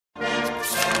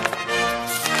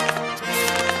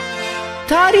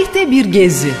Tarihte bir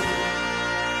gezi.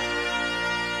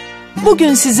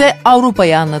 Bugün size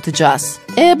Avrupa'yı anlatacağız.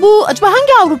 Bu acaba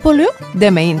hangi Avrupa oluyor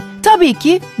demeyin. Tabii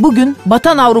ki bugün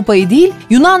Batan Avrupa'yı değil,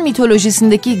 Yunan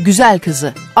mitolojisindeki güzel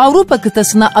kızı, Avrupa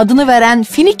kıtasına adını veren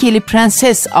Finikeli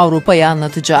Prenses Avrupa'yı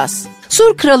anlatacağız.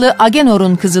 Sur kralı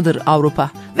Agenor'un kızıdır Avrupa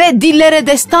ve dillere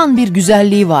destan bir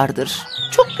güzelliği vardır.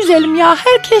 Çok güzelim ya,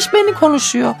 herkes beni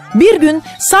konuşuyor. Bir gün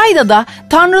Sayda'da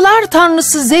tanrılar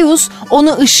tanrısı Zeus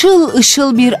onu ışıl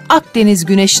ışıl bir Akdeniz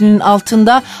güneşinin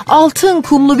altında altın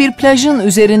kumlu bir plajın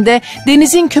üzerinde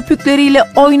denizin köpükleriyle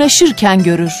oynaşırken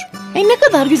görür. Ne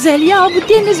kadar güzel ya bu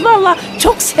deniz, valla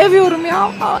çok seviyorum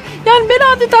ya. Yani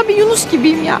ben adeta bir Yunus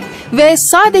gibiyim ya. Ve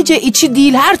sadece içi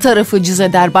değil her tarafı cız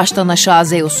eder baştan aşağı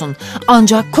Zeus'un.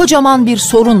 Ancak kocaman bir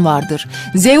sorun vardır.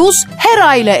 Zeus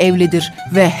Hera ile evlidir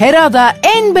ve Hera da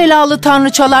en belalı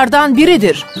tanrıçalardan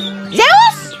biridir.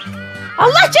 Zeus!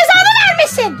 Allah cezanı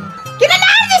vermesin. Yine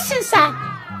neredesin sen?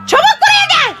 Çabuk buraya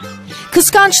gel.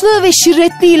 Kıskançlığı ve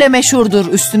şirretliğiyle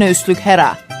meşhurdur üstüne üstlük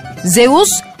Hera.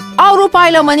 Zeus Avrupa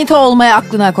ile manita olmayı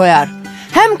aklına koyar.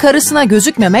 Hem karısına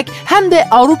gözükmemek hem de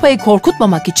Avrupa'yı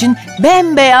korkutmamak için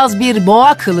bembeyaz bir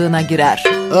boğa kılığına girer.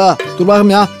 Dur bakayım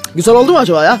ya. Güzel oldu mu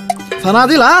acaba ya? Fena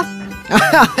değil ha?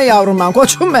 Yavrum ben,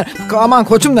 koçum benim. Aman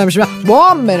koçum demişim ya.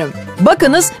 Boğam benim.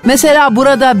 Bakınız mesela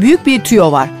burada büyük bir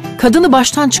tüyo var. Kadını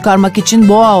baştan çıkarmak için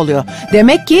boğa oluyor.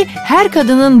 Demek ki her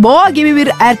kadının boğa gibi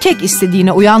bir erkek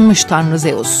istediğine uyanmış Tanrı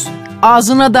Zeus.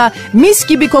 Ağzına da mis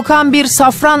gibi kokan bir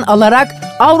safran alarak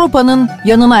Avrupa'nın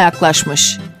yanına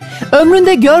yaklaşmış.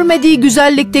 Ömründe görmediği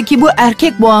güzellikteki bu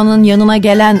erkek boğanın yanına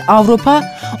gelen Avrupa,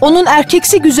 onun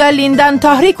erkeksi güzelliğinden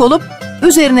tahrik olup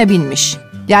üzerine binmiş.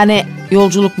 Yani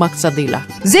yolculuk maksadıyla.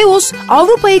 Zeus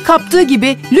Avrupa'yı kaptığı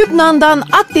gibi Lübnan'dan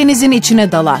Akdeniz'in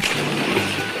içine dalar.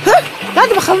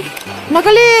 Hadi bakalım.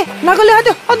 Nagali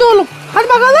hadi oğlum. Hadi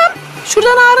bakalım. Şuradan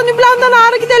ağrı, Lübnan'dan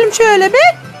ağrı gidelim şöyle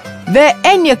bir. Ve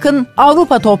en yakın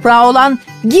Avrupa toprağı olan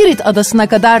Girit adasına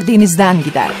kadar denizden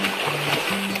gider.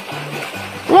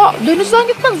 Denizden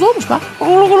gitmek zormuş bak.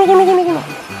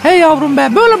 Hey yavrum be,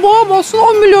 böyle boğam olsun,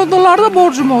 10 milyon dolar da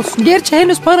borcum olsun. Gerçi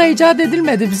henüz para icat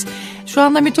edilmedi biz. Şu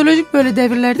anda mitolojik böyle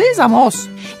devirlerdeyiz ama olsun.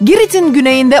 Girit'in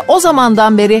güneyinde o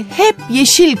zamandan beri hep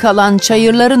yeşil kalan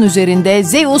çayırların üzerinde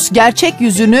Zeus gerçek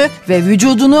yüzünü ve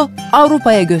vücudunu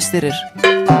Avrupa'ya gösterir.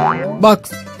 Bak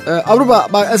Avrupa,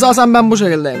 bak esasen ben bu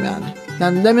şekildeyim yani.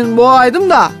 Yani demin boğaydım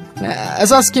da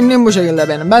esas kimliğim bu şekilde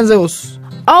benim. Ben Zeus.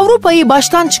 Avrupa'yı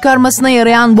baştan çıkarmasına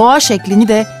yarayan boğa şeklini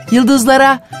de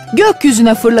yıldızlara,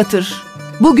 gökyüzüne fırlatır.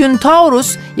 Bugün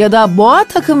Taurus ya da boğa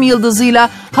takım yıldızıyla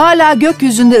hala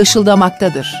gökyüzünde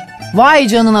ışıldamaktadır. Vay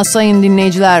canına sayın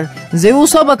dinleyiciler,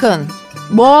 Zeus'a bakın.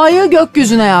 Boğayı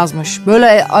gökyüzüne yazmış.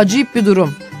 Böyle acayip bir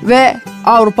durum. Ve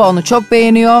Avrupa onu çok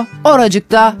beğeniyor.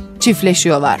 Oracıkta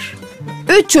çiftleşiyorlar.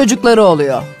 3 çocukları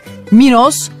oluyor.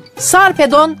 Minos,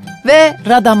 Sarpedon ve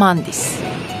Radamandis.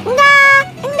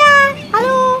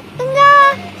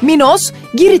 Minos,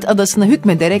 Girit adasına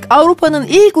hükmederek Avrupa'nın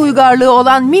ilk uygarlığı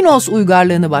olan Minos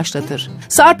uygarlığını başlatır.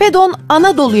 Sarpedon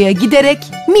Anadolu'ya giderek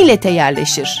Milet'e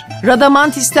yerleşir.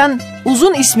 Radamantis'ten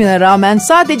uzun ismine rağmen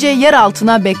sadece yer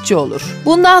altına bekçi olur.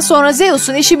 Bundan sonra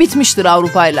Zeus'un işi bitmiştir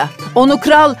Avrupa'yla. Onu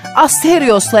kral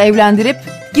Asterios'la evlendirip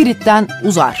Girit'ten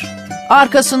uzar.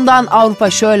 Arkasından Avrupa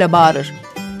şöyle bağırır: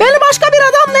 "Beni başka bir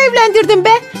adamla evlendirdin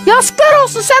be! Yazıklar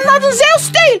olsun, senin adın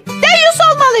Zeus değil,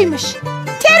 Deus olmalıymış.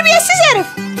 Terbiyesiz herif!"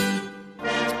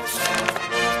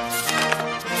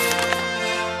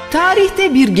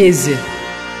 Tarihte bir gezi.